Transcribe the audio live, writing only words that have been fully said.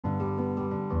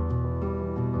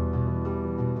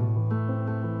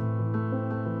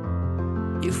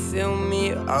fill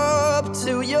me up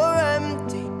till you're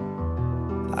empty.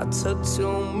 I took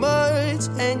too much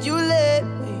and you let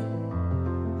me.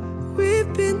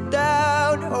 We've been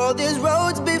down all these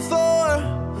roads before,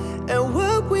 and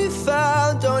what we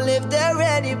found don't live there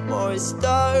anymore. It's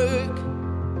dark,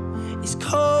 it's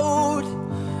cold.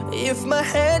 If my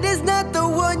hand is not the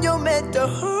one you're meant to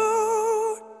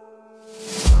hold,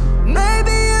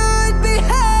 maybe you'd be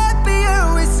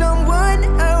happier with someone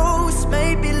else.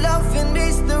 Maybe loving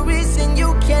is the reason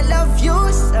you can't love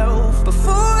yourself.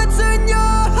 Before I turn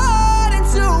your heart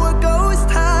into a ghost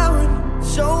town,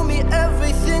 show me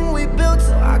everything we built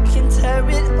so I can tear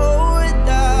it all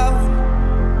down.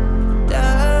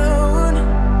 Down,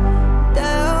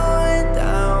 down,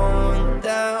 down,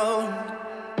 down.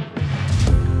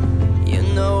 You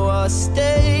know I'll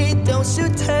stay, don't you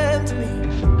tempt me.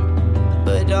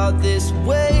 But all this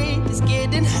weight is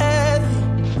getting heavy.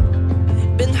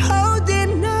 Been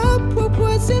holding up what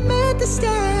wasn't meant to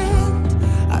stand.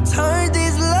 I turned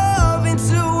this love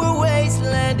into a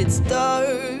wasteland. It's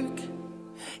dark,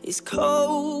 it's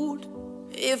cold.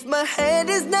 If my hand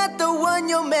is not the one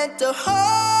you're meant to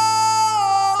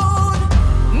hold,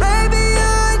 maybe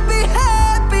you'd be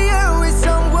happier with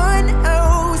someone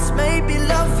else. Maybe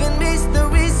loving is the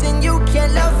reason you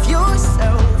can't love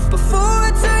yourself. Before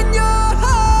I turn your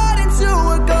heart into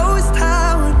a ghost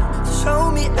town, show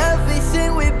me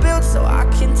everything we built so I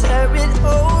can tear it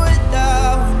all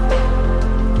down.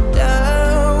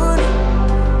 Down,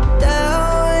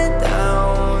 down,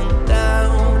 down,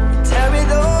 down. Tear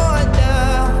it all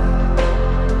down.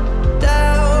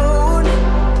 Down,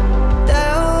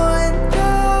 down,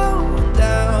 down,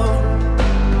 down.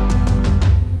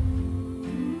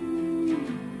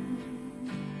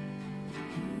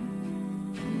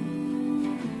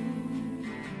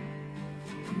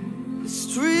 The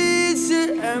streets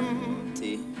are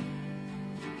empty,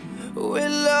 where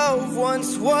love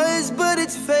once was, but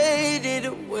it's faded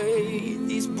away.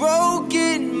 These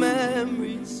broken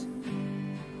memories,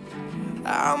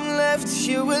 I'm left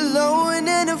here alone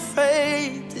and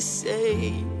afraid to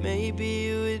say, maybe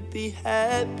you would be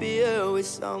happier with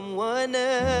someone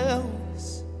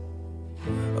else.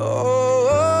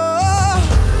 Oh,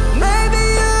 maybe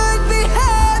you'd be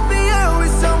happier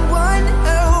with someone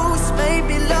else.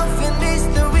 Maybe loving is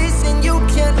the reason you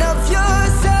can't love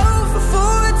yourself.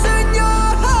 Before I turn your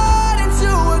heart into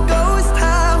a ghost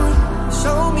town,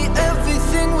 show me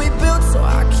everything we built so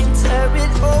I can tear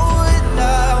it all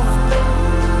down.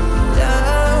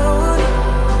 Down,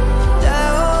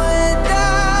 down,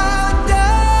 down,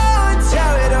 down.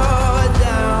 Tear it all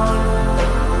down.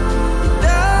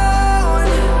 Down,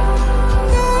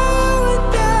 down,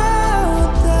 down,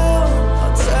 down.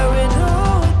 I'll tear it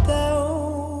all down.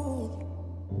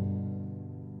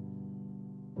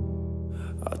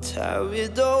 I'll tear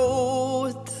it all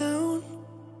down.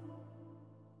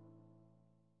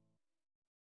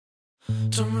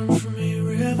 Don't run from me,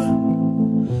 river.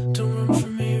 Don't run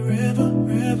from me, river,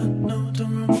 river. No,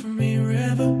 don't run from me,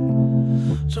 river.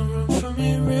 Don't run from me,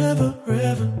 river,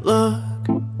 river. Look,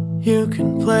 you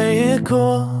can play it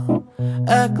cool,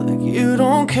 act like you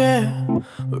don't care,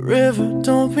 but river,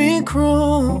 don't be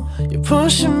cruel. You're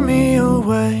pushing me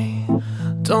away,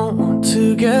 don't want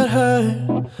to get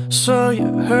hurt, so you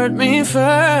hurt me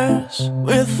first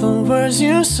with the words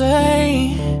you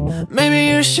say. Maybe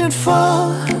you should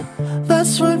fall,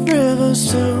 that's what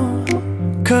rivers do.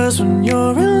 Cause when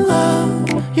you're in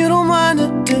love, you don't mind a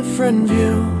different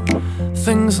view.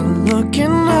 Things are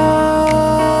looking up.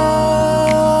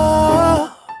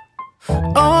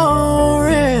 Oh,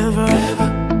 river,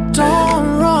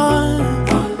 don't run,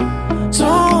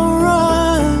 don't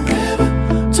run,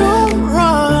 don't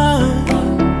run.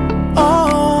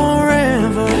 Oh,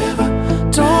 river,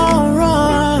 don't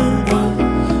run,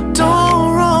 don't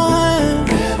run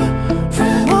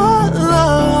from our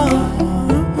love.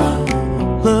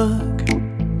 Look,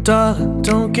 darling,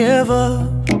 don't give up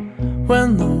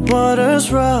when the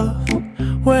water's rough.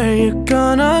 Where you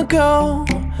gonna go?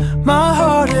 My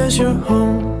heart is your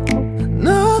home.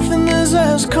 Nothing is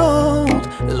as cold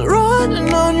as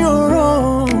running on your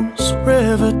own. So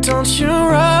river, don't you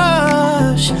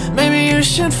rush. Maybe you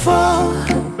should fall,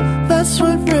 that's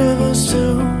what rivers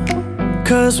do.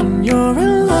 Cause when you're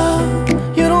in love,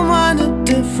 you don't mind a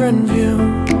different view.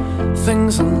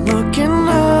 Things are looking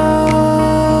up.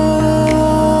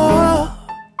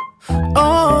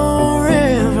 Oh,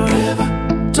 river,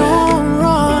 don't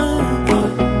run,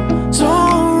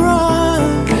 don't run,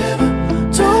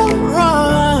 don't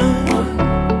run.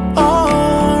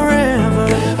 Oh, river,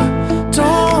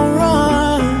 don't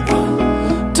run,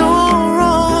 don't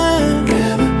run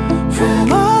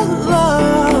from our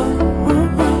love.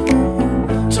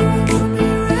 Don't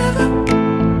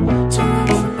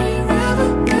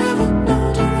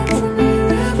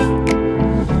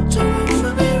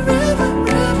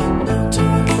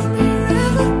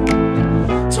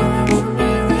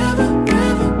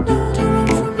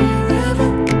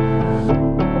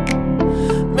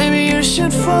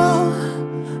should fall,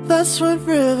 that's what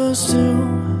rivers do.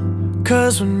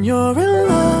 'Cause when you're in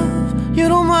love, you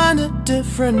don't mind a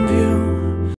different view.